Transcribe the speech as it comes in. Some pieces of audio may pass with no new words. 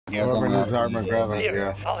Yeah, whoever needs armor, grab it.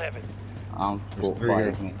 Yeah. I'll have it. I'm full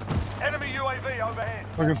fire, mate. Enemy UAV overhead.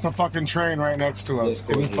 Look, it's the fucking train right next to us.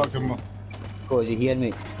 Give me fucking. Go, you hear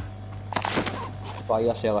me? Buy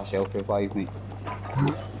yourself a selfie 5, mate.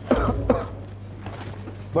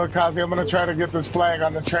 Look, Kazi, I'm gonna try to get this flag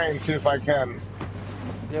on the train, see if I can.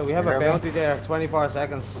 Yeah, we have a bounty there, 24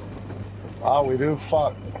 seconds. Oh, we do?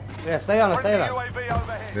 Fuck. Yeah, stay on it, stay on it. UAV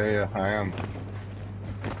overhead. Yeah, I am.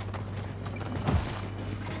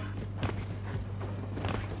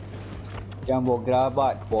 Jumbo, grab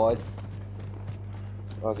back, quad.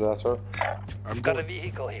 Roger that, sir. You've got a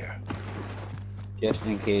vehicle here. Just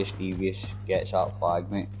in case Devious gets that flag,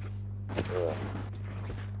 mate. Yeah.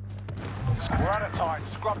 We're out of time.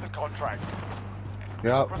 Scrub the contract.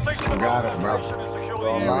 Yep, Proceed to the got it, bro. location and secure the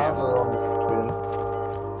area.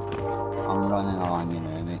 I'm running along, you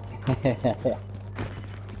know, mate.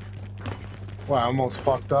 Well, I almost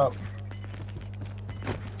fucked up.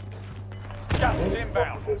 Gas is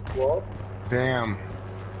inbound. Damn.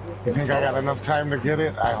 You think I got enough time to get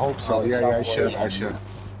it? I hope so. Yeah, I should.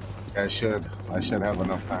 I should have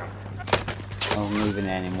enough time. I'm moving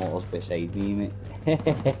any motors beside me, mate.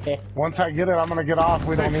 Once I get it, I'm gonna get off.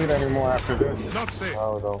 We don't need any more after this. Not safe.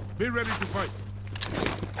 Oh, no. Be ready to fight.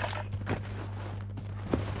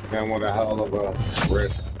 Man, what a hell of a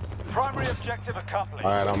risk. Primary objective accomplished.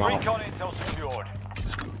 Alright, I'm out. Recon intel secured.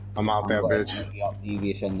 I'm out that bitch. Up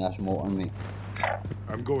Devious in this motor, mate.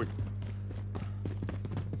 I'm going.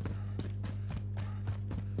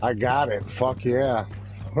 I got it. Fuck yeah.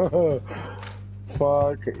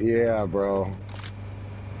 Fuck yeah, bro.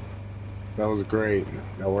 That was great.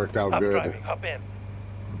 That worked out good. Driving. Hop in.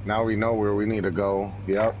 Now we know where we need to go.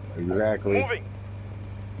 Yep, exactly. Moving.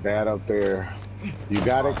 That up there. You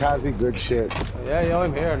got it, Kazi? Good shit. Yeah,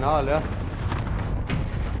 I'm here now, yeah.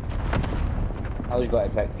 I was going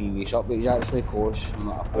to pick Devious up, but he's actually close. I'm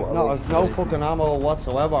not a photo No, away. no fucking ammo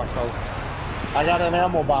whatsoever, so. I got an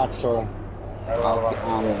ammo box, so. I'll get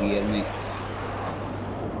ammo here, mate.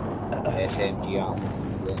 SMG ammo.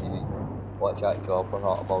 Mate. Watch that chopper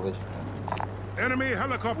right above us. Enemy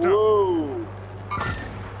helicopter. Whoa!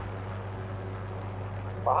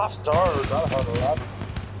 Bastard!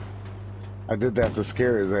 I did that to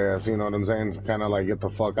scare his ass, you know what I'm saying? Kind of like, get the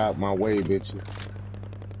fuck out my way, bitch.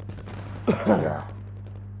 Yeah.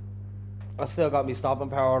 I still got me stopping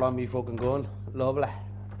power on me fucking gun. Lovely.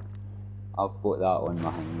 I've put that on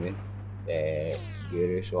my hungry.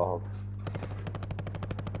 Guru, so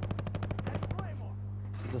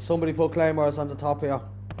Does somebody put claymores on the top here?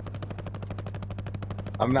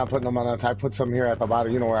 I'm not putting them on that. I put some here at the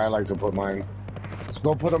bottom. You know where I like to put mine.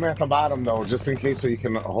 Go put them at the bottom, though, just in case, so you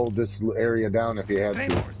can hold this area down if you have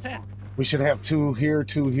to. We should have 2 here,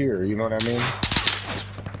 2 here. You know what I mean?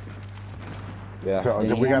 yeah. So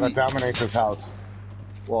we gotta dominate this house.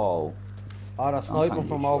 Whoa. Oh, they're sniping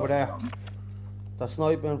from over there. They're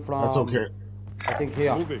sniping from... That's okay. I think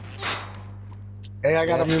here. Moving. Hey, I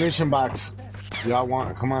got a munition box. Y'all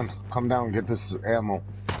want? Come on, come down, get this ammo.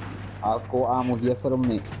 I've got ammo here for him,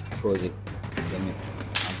 mate. Cozy. Give me.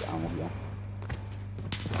 I've got ammo here.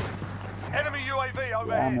 Enemy UAV Yeah,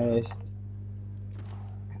 overhead. mate.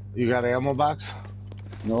 You got an ammo box?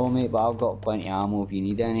 No, mate, but I've got plenty of ammo if you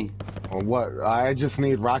need any. Or what? I just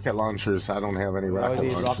need rocket launchers. I don't have any I rocket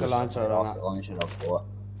need launchers. rocket launcher Rocket launcher I've got.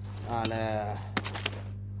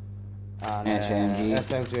 and SMG.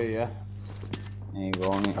 SMG, yeah. There you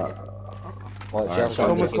go, mate. Watch Alright, yourself.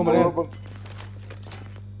 Someone's coming in.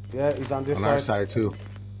 Yeah, he's on this On our side. side too.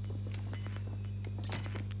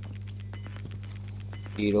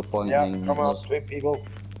 0.9 Yeah, come on, meters. 3 people.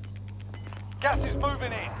 Gas is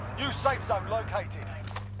moving in. New safe zone located.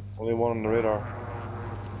 Only one on the radar.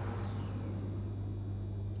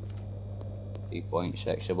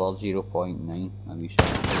 3.6 about 0.9. Maybe so.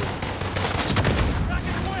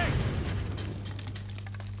 Rocket away.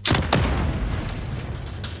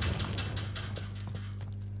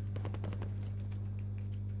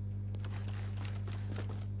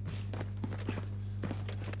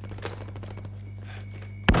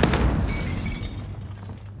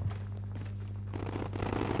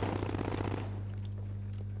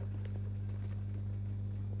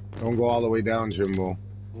 Don't go all the way down, Jimbo.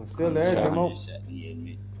 I'm still there, Jimmo.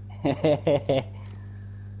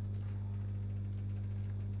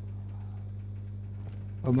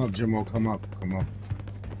 Come up, Jimbo. Come up. Come up.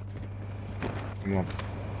 Come up.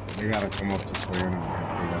 They gotta come up this way anyway.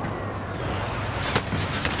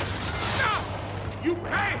 You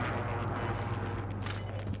pay.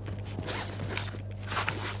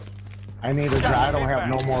 I need to drop. I don't have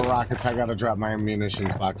no more rockets. I gotta drop my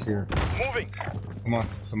munitions box here. Moving. Come on,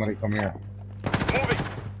 somebody come here. Moving.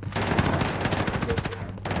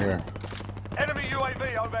 Here. Enemy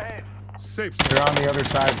UAV overhead. Safe They're zone. on the other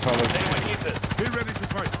side, fellas. Be ready to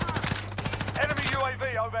fight. Enemy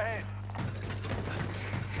UAV overhead.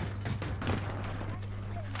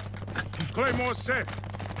 Claymore set.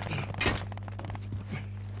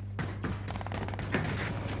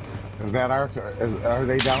 Is that our? Are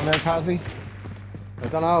they down there, Kazi? I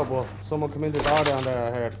don't know, but someone come in the door down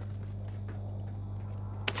there, I heard.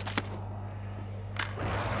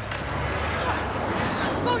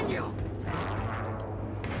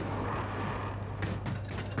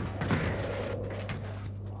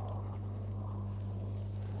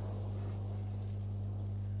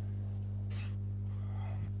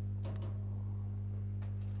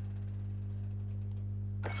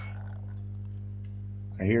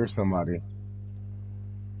 I hear somebody.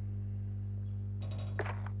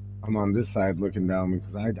 I'm on this side looking down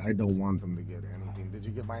because I don't want them to get anything. Did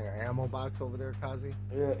you get my ammo box over there, Kazi?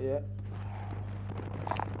 Yeah, yeah.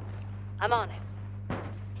 I'm on it.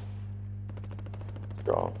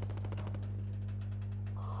 Go.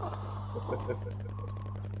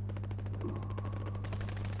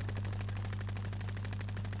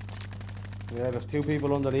 Yeah, there's two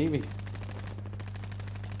people underneath me.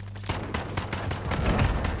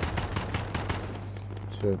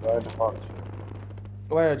 Shit. Right in the front.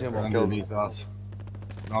 Where, Jimbo? Underneath us.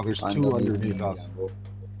 No, there's two underneath us.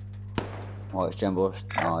 Oh, it's Jimbo.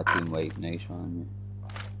 Oh, team wipe. Nice one.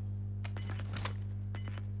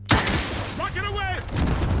 Rocket away!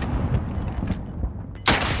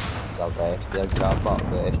 Got best. They'll grab back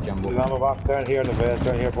best, Jimbo. There's ammo box down here in the bed,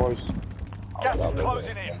 down here, boys. Gas is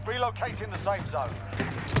closing in. Relocating the safe zone.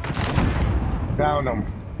 Downed them.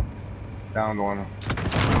 Downed one.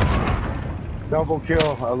 Double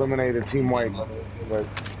kill. Eliminated. Team white.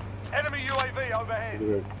 Enemy UAV overhead.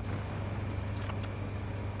 You've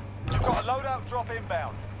got a loadout drop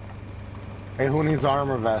inbound. Hey, who needs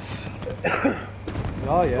armor vest?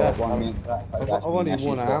 Oh, yeah. I've I've only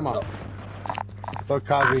one armor. Look,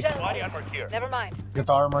 Kazi. Never mind. Get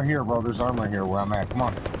the armor here, bro. There's armor here where I'm at. Come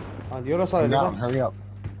on. On the other Come side, down. is Hurry up.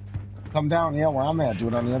 Come down. Yeah, where I'm at. Do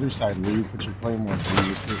it on the other side where you put your claymore.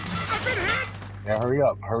 Yeah, hurry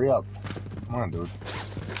up. Hurry up. Come on, dude. it?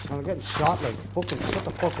 I'm getting shot like fucking shut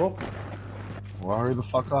the fuck up. Well, hurry the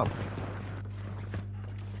fuck up.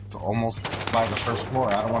 It's almost by the first floor.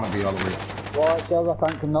 I don't want to be all the way. What, Silver?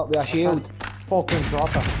 Can't come up with a shield. Fucking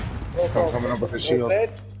drop it. I'm coming up with a shield.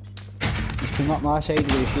 Just come up my side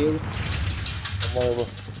with a shield.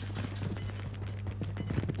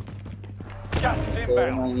 Gas is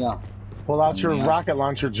inbound. Yeah. Pull out your rocket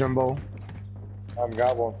launcher, Jimbo. I've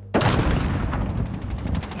got one.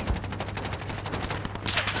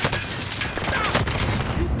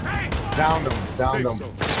 Downed him. Downed Safe him.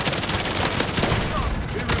 zone. Be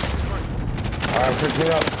ready to fight. Alright, pick me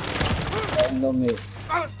up. End on me.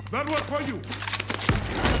 That was for you.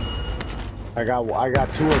 I got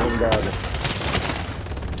two of them down.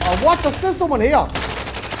 Oh, what? There's still someone here.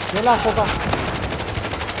 You're not fucker.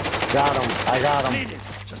 Got him. I got him. Enemy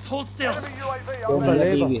UAV Don't overhead. let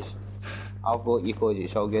Unbelievable. me. I'll vote you cause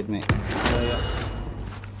it's all good, mate. Yeah, yeah.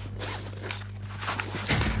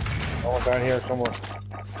 Oh, down here somewhere.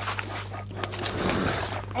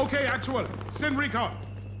 Okay, actual. Send recon.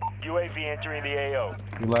 UAV entering the AO.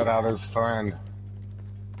 He let out his friend.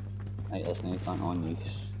 Right, there's no front on you.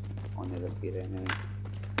 On the repeater anyway.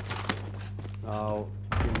 No.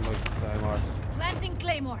 Give me my claymores. Planting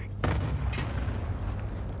Claymore.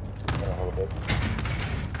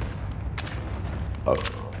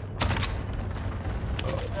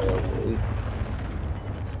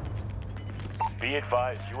 Be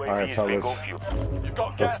advised, UAV Alright, is fellas. bingo fuel. You've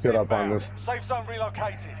got gas Let's get up on inbound. this. Safe zone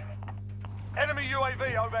relocated. Enemy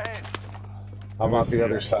UAV overhead. I'm out the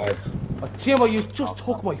other side. Oh, Jimbo, you just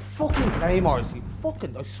took my fucking claymores. You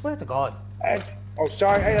fucking, I swear to God. Oh,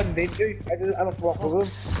 sorry, I didn't need you. I don't walk For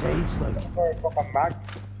with sakes, like. them. Sorry, fucking Mac.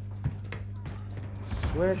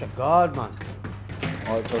 Swear to God, man.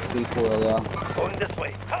 Oh, it's just people there. Going this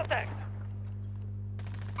way. Contact.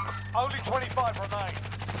 Only 25 remain.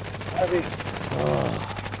 Heavy.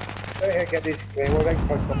 I get these claymore, I can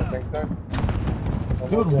put fucking things down.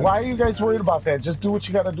 Dude, why are you guys worried about that? Just do what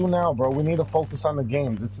you gotta do now, bro. We need to focus on the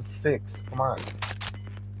game. This is 6. Come on.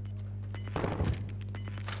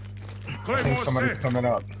 I think Claymore somebody's set. coming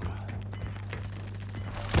up.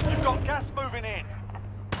 You've got gas moving in.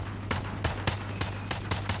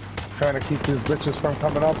 Trying to keep these bitches from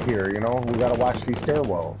coming up here, you know? We gotta watch these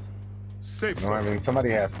stairwells. Safe You know what I zone. mean? Somebody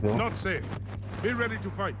has to. Not safe. Be ready to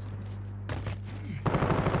fight.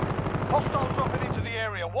 Hostile dropping into the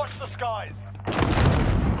area. Watch the skies.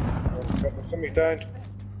 Somebody's down.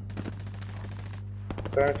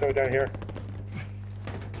 Down here.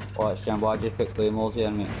 Watch, Jumbo, I just picked claymores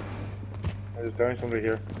here, mate. I was down somebody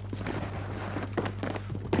here.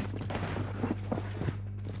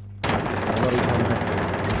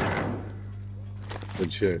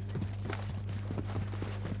 Good shit.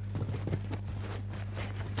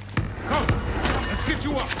 Come, let's get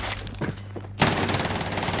you up.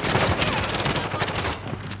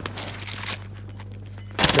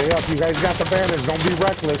 Stay up, you guys got the banners, don't be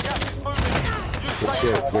reckless. Gas is moving in. Use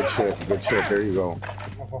safe zone. Good shit. There you go.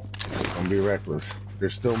 Don't be reckless.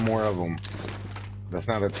 There's still more of them. That's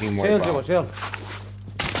not a team Chill, wipeout. chill.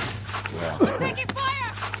 Yeah. Taking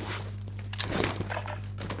fire!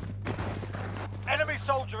 Enemy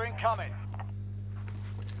soldier incoming.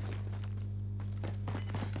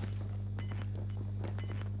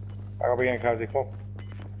 I'll be in Kazi, come on.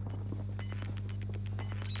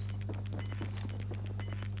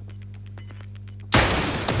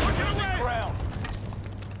 Losing ground.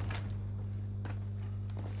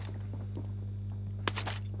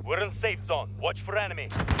 We're in safe zone. Watch for enemy.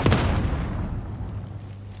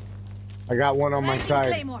 I got one on my Planting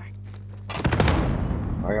side. Claymore.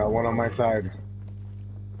 I got one on my side.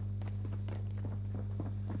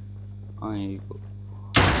 I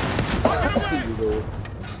go.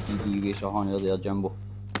 You get your honey there, Jumbo.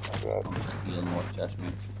 I'm stealing what chest,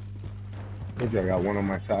 mate. I think I got one on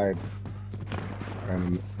my side.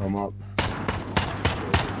 And I'm up.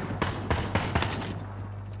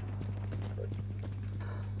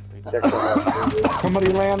 Check that out.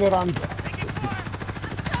 Somebody landed on. Your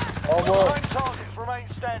main targets remain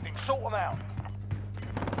standing. Sort them out.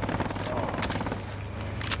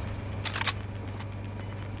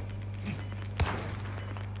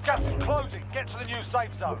 Gas is closing. Get to the new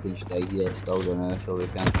safe We zone. can stay here, still down there, so we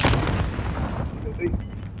can.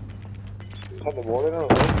 He's on the wall there, right?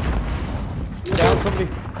 Down somebody.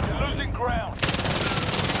 You're losing ground.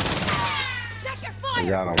 Check your I fire!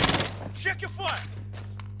 got him. Check your fire.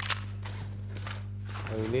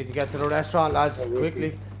 We need to get to the restaurant, lads,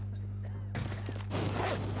 quickly.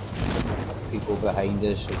 People behind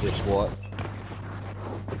us, so just watch.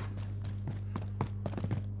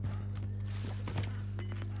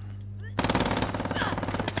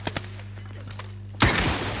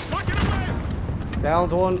 Down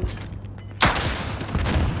to one.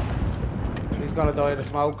 He's gonna die in the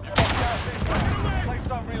smoke. Gas inbound. Safe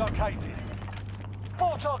zone relocated.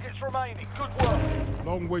 4 targets remaining. Good work.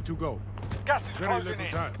 Long way to go. Gas is Very closing little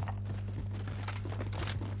in. time.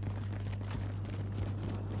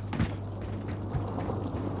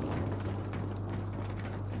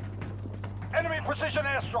 Enemy precision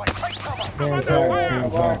airstrike. Take cover.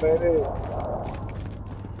 Come on, baby.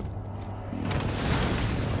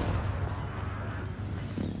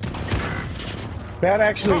 That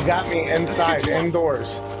actually got me inside, indoors.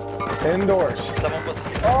 Indoors.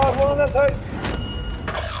 Oh, one on that side.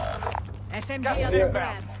 SMG Gas up is for inbound.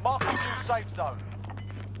 grabs. Mark a new safe zone.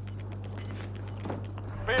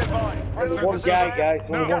 Be advised. There's Friendly one precision guy, air- guys.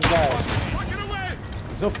 Only No. one guy. Lock it away.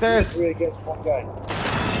 He's upstairs. 3 against one guy.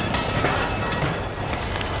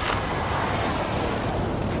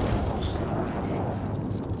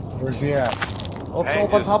 Where's he at?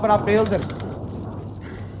 Up on top of that building.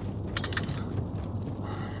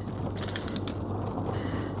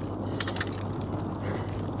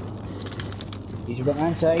 He's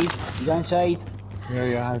inside. He's inside.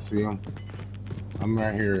 Yeah, I see him. I'm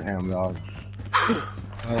right here, ham dog. Come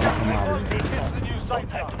out Get here. to the new safe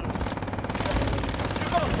zone.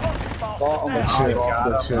 You've got a slot bastard. Bottom Good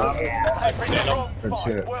of shit. Good shit. Strong Good fight.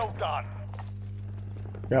 shit. Well done.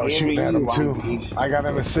 Yeah, I was shooting at him too. I got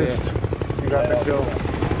an assist. You got the kill.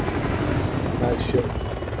 Nice shit.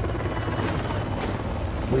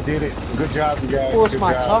 We did it. Good job, you guys. Force Good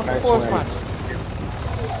match, job. huh? Nice Force win. match.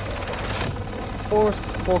 Force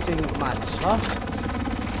fucking match, huh?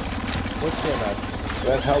 What's your match?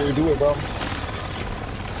 That's how we do it, bro.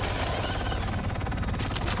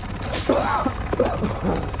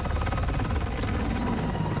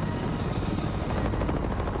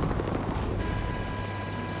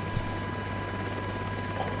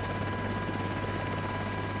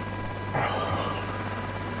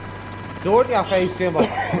 Do it in your face, Jimbo.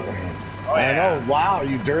 I know. Wow,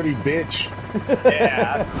 you dirty bitch.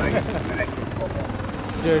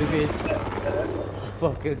 Dirty bitch.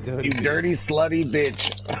 Fucking dirty. You dirty, slutty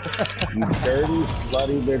bitch. You dirty,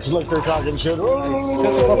 slutty bitch. Look, they're talking shit.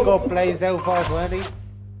 Shut the fuck up, Blaze out 420.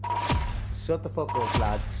 Shut the fuck up,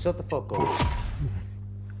 lads. Shut the fuck up.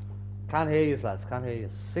 Can't hear you, lads. Can't hear you.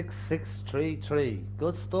 6-6-3-3.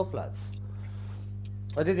 Good stuff, lads.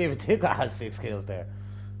 I didn't even think I had 6 kills there.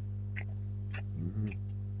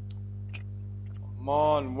 Come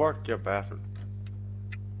on, work, you bastard.